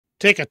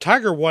Take a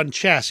Tiger 1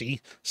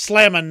 chassis,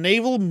 slam a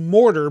naval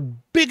mortar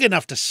big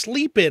enough to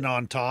sleep in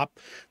on top,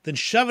 then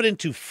shove it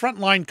into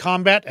frontline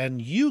combat,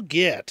 and you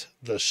get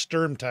the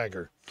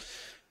Sturmtiger.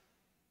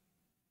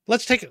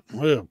 Let's take it.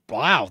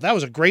 Wow, that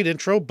was a great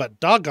intro, but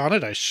doggone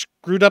it, I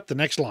screwed up the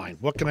next line.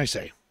 What can I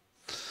say?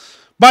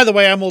 By the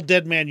way, I'm Old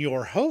Dead Man,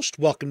 your host.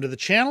 Welcome to the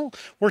channel.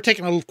 We're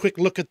taking a quick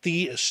look at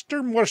the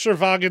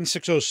Sturmmörserwagen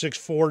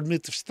 6064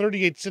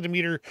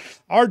 38cm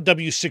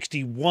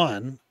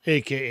RW61,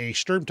 aka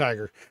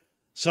Sturmtiger.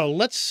 So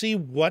let's see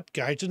what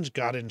Gaijin's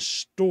got in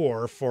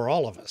store for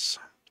all of us.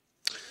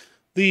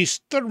 The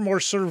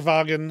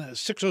Sturmmörserwagen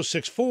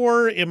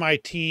 6064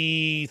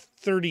 MIT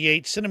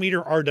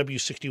 38cm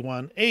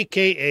RW61,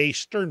 aka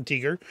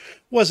Sturmtiger,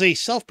 was a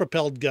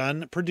self-propelled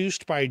gun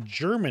produced by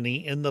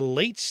Germany in the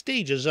late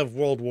stages of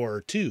World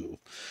War II.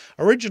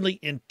 Originally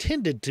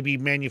intended to be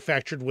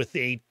manufactured with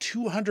a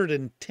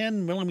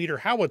 210mm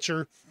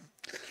howitzer,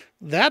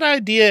 that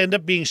idea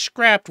ended up being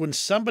scrapped when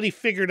somebody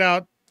figured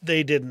out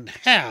they didn't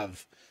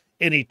have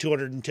any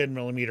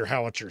 210mm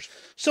howitzers.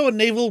 So a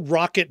naval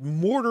rocket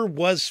mortar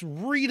was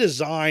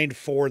redesigned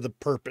for the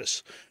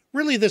purpose.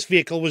 Really, this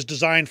vehicle was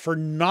designed for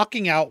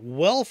knocking out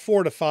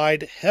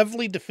well-fortified,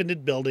 heavily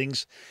defended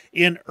buildings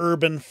in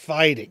urban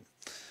fighting.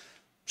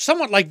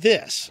 Somewhat like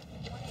this.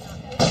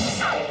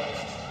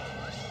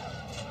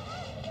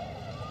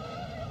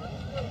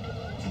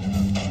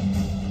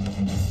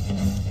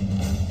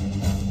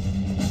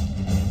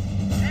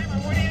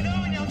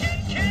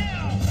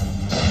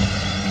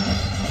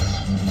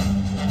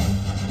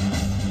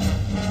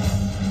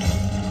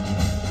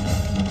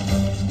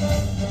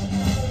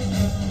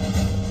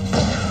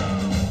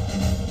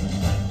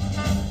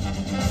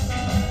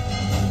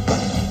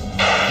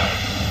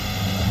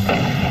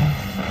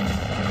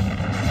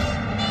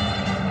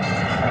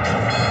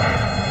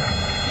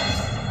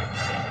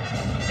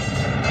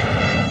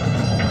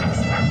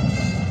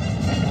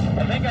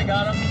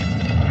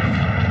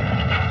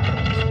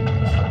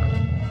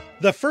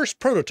 The first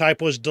prototype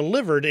was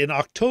delivered in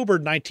October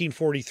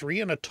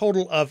 1943, and a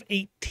total of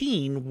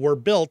 18 were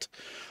built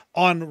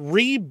on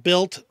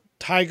rebuilt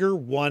Tiger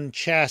 1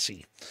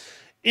 chassis.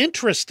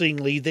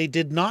 Interestingly, they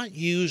did not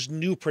use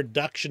new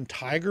production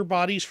Tiger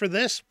bodies for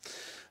this.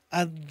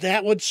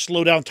 That would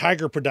slow down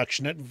Tiger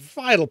production at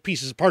vital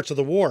parts of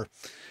the war.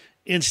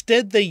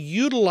 Instead, they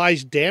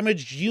utilized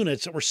damaged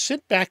units that were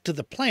sent back to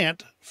the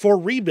plant for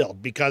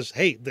rebuild because,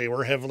 hey, they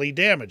were heavily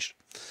damaged.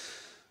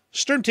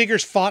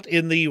 Sturmtigers fought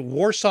in the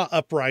Warsaw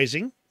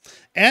Uprising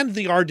and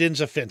the Ardennes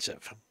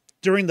Offensive.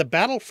 During the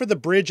battle for the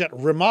bridge at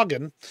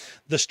Remagen,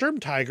 the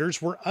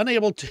Sturmtigers were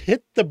unable to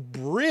hit the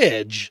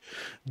bridge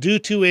due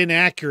to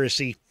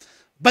inaccuracy,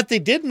 but they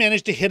did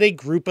manage to hit a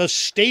group of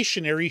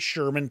stationary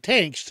Sherman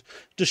tanks,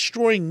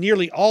 destroying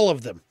nearly all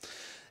of them.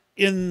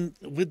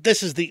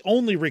 This is the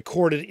only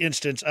recorded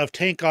instance of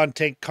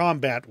tank-on-tank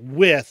combat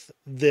with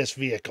this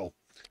vehicle.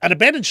 An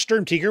abandoned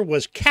Sturmtiger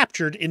was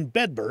captured in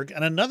Bedburg,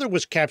 and another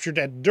was captured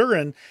at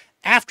Düren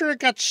after it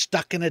got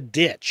stuck in a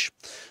ditch.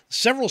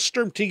 Several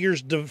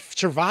Sturmtigers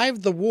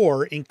survived the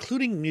war,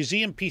 including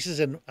museum pieces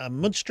in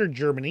Münster,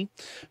 Germany,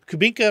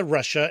 Kubinka,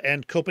 Russia,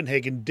 and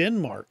Copenhagen,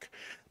 Denmark.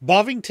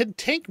 Bovington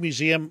Tank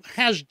Museum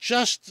has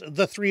just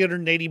the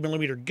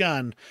 380mm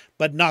gun,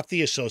 but not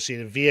the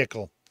associated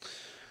vehicle.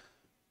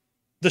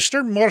 The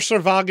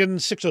Sturmmörserwagen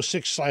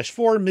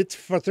 606/4 mit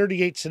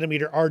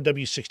 38cm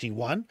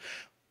RW61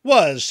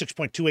 was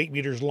 6.28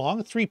 meters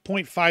long,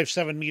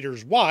 3.57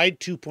 meters wide,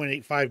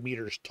 2.85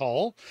 meters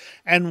tall,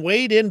 and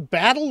weighed in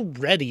battle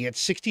ready at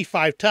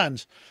 65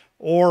 tons,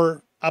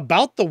 or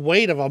about the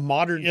weight of a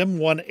modern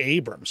M1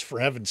 Abrams,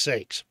 for heaven's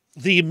sakes.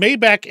 The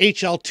Maybach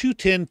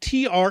HL210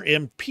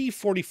 TRM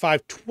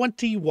P45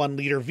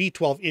 21-liter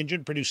V12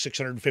 engine produced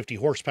 650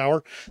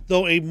 horsepower,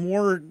 though a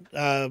more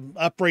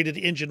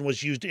uprated engine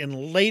was used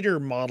in later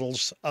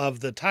models of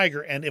the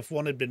Tiger, and if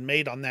one had been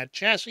made on that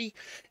chassis,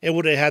 it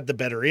would have had the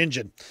better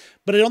engine.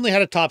 But it only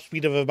had a top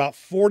speed of about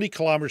 40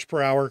 kilometers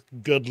per hour.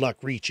 Good luck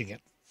reaching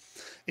it.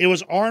 It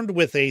was armed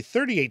with a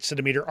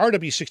 38cm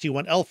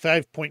RW61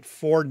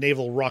 L5.4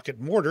 naval rocket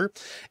mortar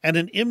and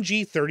an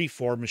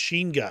MG34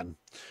 machine gun.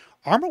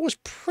 Armor was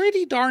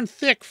pretty darn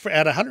thick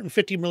at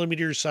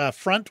 150mm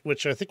front,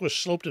 which I think was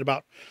sloped at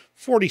about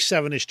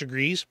 47-ish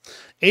degrees,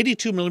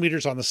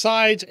 82mm on the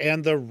sides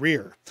and the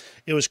rear.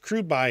 It was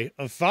crewed by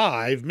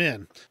 5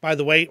 men. By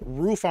the way,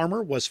 roof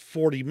armor was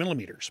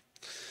 40mm.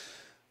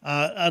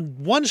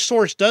 One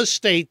source does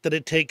state that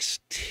it takes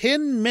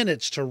 10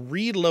 minutes to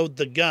reload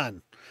the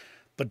gun.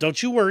 But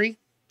don't you worry,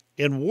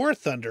 in War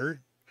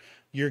Thunder,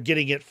 you're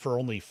getting it for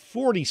only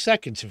 40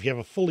 seconds if you have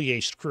a fully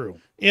aced crew.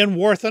 In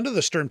War Thunder,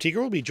 the Sturmtiger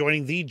will be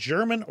joining the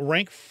German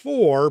Rank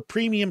 4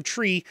 Premium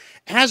Tree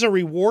as a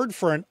reward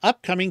for an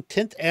upcoming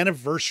 10th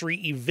anniversary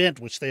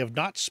event, which they have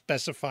not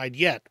specified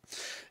yet.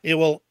 It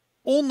will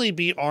only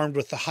be armed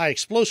with the high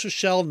explosive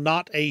shell,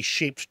 not a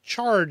shaped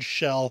charge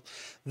shell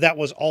that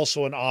was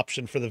also an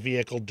option for the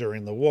vehicle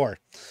during the war.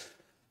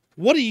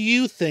 What do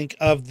you think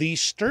of the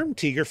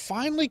Sturmtiger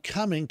finally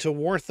coming to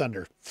War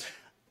Thunder?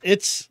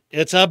 It's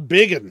a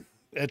big one.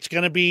 It's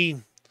going to be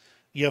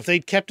You know, if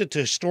they'd kept it to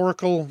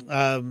historical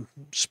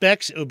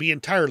specs, it would be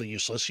entirely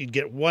useless. You'd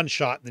get one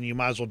shot, and then you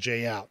might as well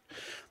J out.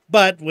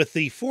 But with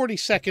the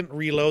 40-second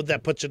reload,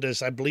 that puts it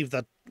as, I believe,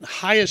 the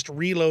highest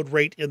reload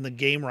rate in the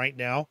game right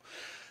now.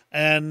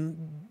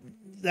 And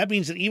that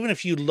means that even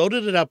if you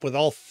loaded it up with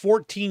all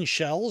 14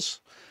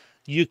 shells,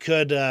 you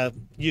could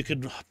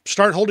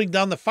start holding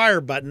down the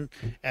fire button,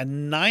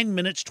 and 9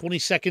 minutes, 20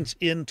 seconds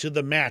into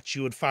the match,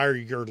 you would fire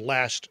your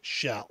last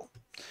shell.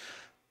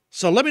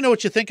 So let me know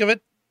what you think of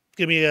it.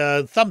 Give me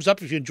a thumbs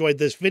up if you enjoyed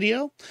this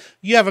video.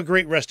 You have a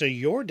great rest of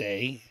your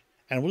day,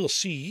 and we'll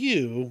see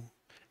you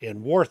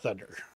in War Thunder.